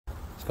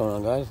going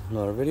on, guys?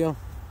 Another video.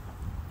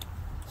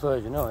 So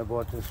as you know, I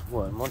bought this,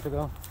 what, a month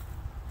ago?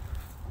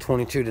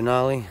 22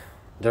 Denali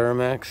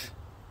Duramax.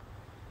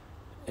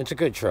 It's a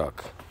good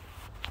truck.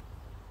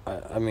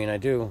 I mean, I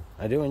do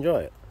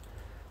enjoy it.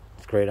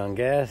 It's great on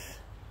gas,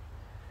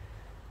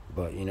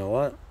 but you know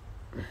what?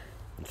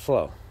 It's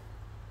slow.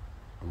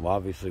 Well,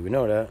 obviously we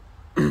know that.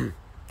 And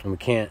we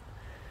can't,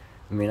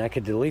 I mean, I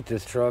could delete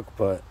this truck,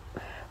 but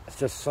it's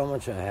just so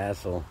much a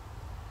hassle.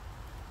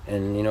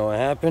 And you know what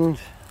happened?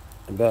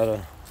 About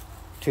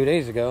 2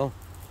 days ago,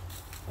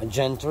 a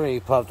Gen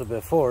 3 popped up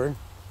at Ford,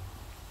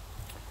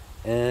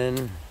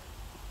 and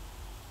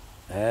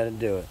I had to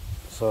do it.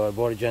 So I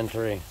bought a Gen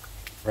 3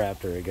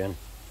 Raptor again.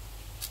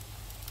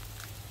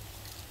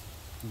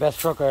 Best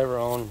truck I ever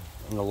owned,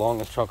 and the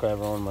longest truck I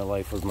ever owned in my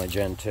life was my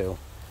Gen 2.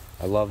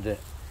 I loved it.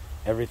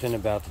 Everything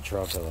about the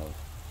truck I love.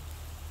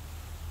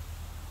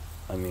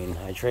 I mean,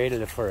 I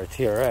traded it for a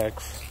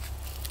TRX,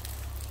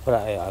 but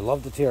I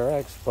love the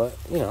TRX, but,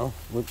 you know,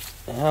 with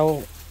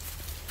how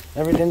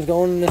everything's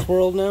going in this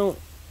world now,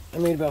 I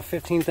made about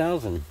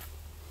 $15,000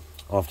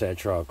 off that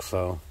truck,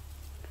 so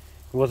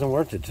it wasn't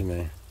worth it to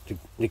me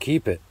to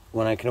keep it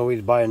when I can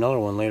always buy another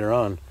one later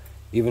on,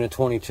 even a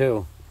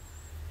 22.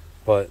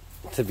 But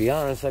to be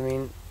honest, I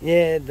mean,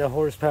 yeah, the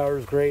horsepower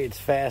is great, it's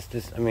fast.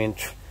 I mean,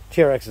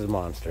 TRX is a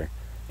monster.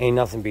 Ain't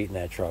nothing beating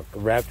that truck. A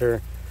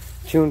Raptor,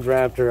 tuned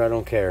Raptor, I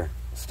don't care.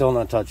 Still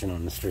not touching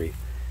on the street.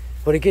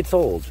 But it gets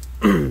old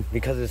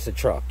because it's a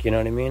truck, you know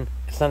what I mean?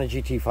 It's not a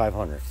GT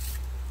 500.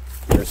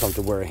 There's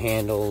something where it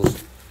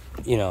handles,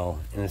 you know,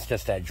 and it's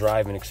just that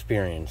driving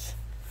experience.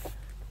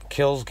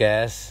 Kills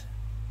gas.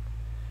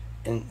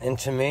 And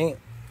to me,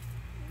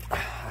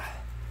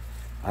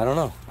 I don't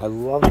know. I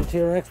love the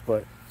TRX,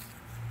 but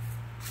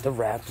the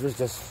Raptor's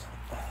just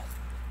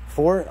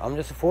Ford. I'm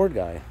just a Ford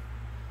guy.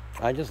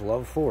 I just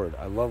love Ford.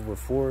 I love with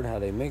Ford how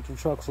they make the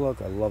trucks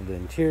look. I love the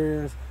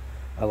interiors.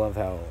 I love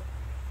how,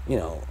 you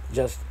know,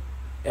 just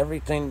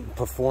everything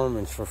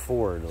performance for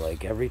Ford.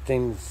 Like,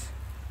 everything's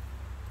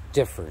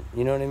different.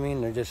 You know what I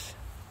mean? They're just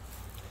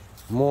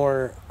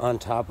more on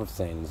top of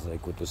things.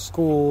 Like with the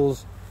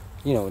schools,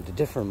 you know, with the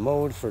different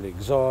modes for the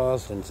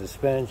exhaust and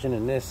suspension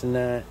and this and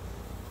that.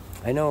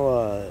 I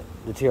know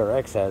the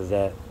TRX has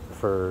that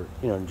for,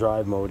 you know,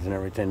 drive modes and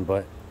everything,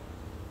 but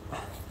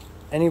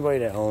anybody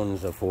that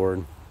owns a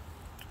Ford,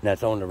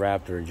 that's owned a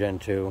Raptor or Gen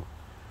 2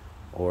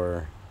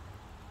 or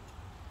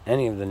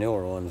any of the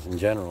newer ones in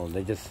general,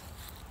 they just,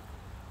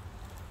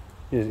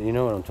 you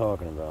know what I'm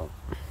talking about.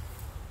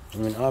 I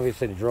mean,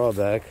 obviously the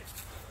drawback,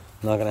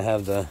 I'm not going to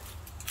have the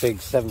big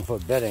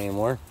 7-foot bed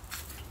anymore.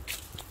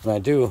 And I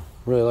do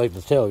really like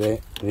this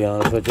tailgate, to be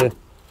honest with you.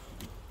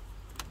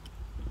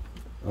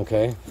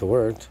 Okay, if it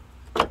worked.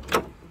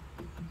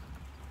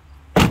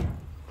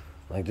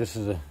 Like, this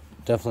is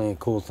definitely a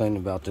cool thing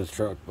about this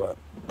truck, but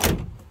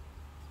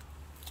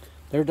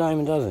they're a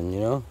dime a dozen,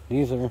 you know?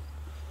 These are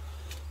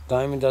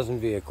dime a dozen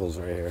vehicles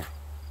right here.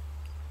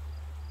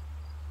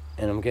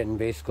 And I'm getting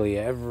basically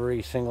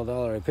every single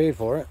dollar I paid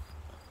for it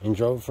and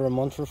drove for a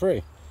month for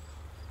free.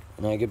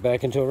 And I get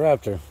back into a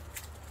Raptor.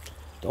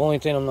 The only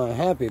thing I'm not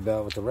happy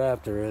about with the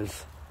Raptor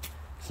is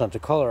it's not the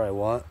color I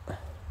want,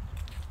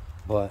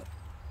 but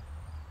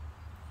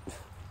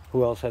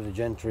who else has a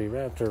Gen 3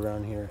 Raptor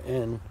around here?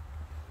 And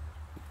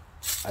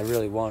I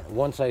really want,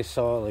 once I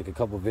saw like a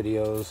couple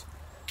videos,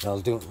 and I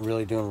was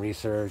really doing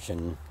research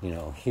and, you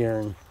know,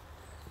 hearing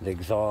the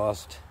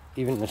exhaust,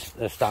 even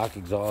the stock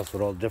exhaust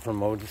with all the different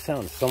modes, it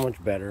sounds so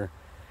much better.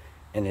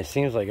 And it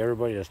seems like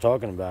everybody that's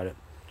talking about it,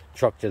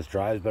 truck just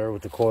drives better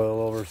with the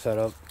coilover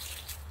setup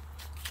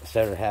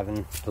instead of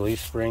having the leaf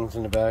springs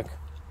in the back.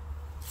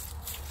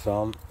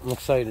 So I'm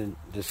excited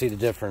to see the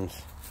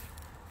difference.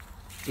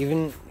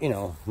 Even, you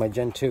know, my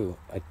Gen 2,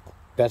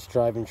 best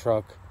driving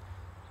truck.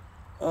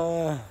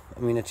 I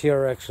mean, the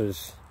TRX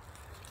was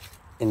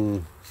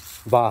in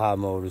Baja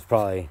mode was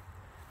probably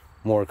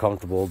more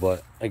comfortable,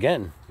 but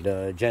again,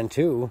 the Gen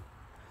 2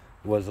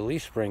 was a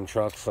leaf spring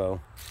truck, so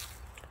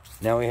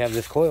now we have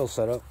this coil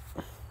setup,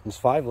 this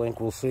 5-link.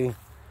 We'll see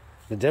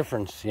the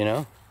difference, you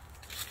know.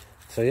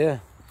 So yeah,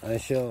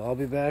 I'll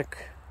be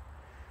back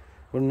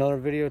with another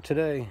video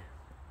today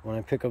when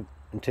I pick up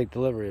and take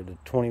delivery of the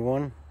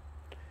 21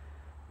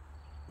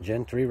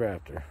 Gen 3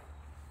 Raptor.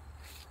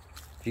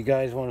 If you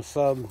guys want to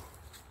sub,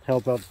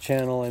 help out the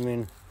channel. I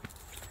mean,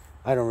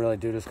 I don't really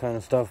do this kind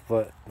of stuff,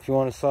 but if you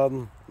want to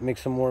sub, make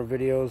some more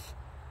videos.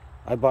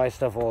 I buy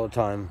stuff all the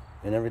time,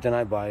 and everything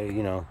I buy,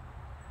 you know,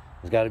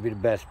 has got to be the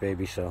best,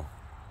 baby. So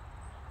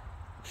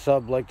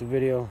sub, like the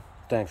video.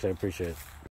 Thanks, I appreciate it.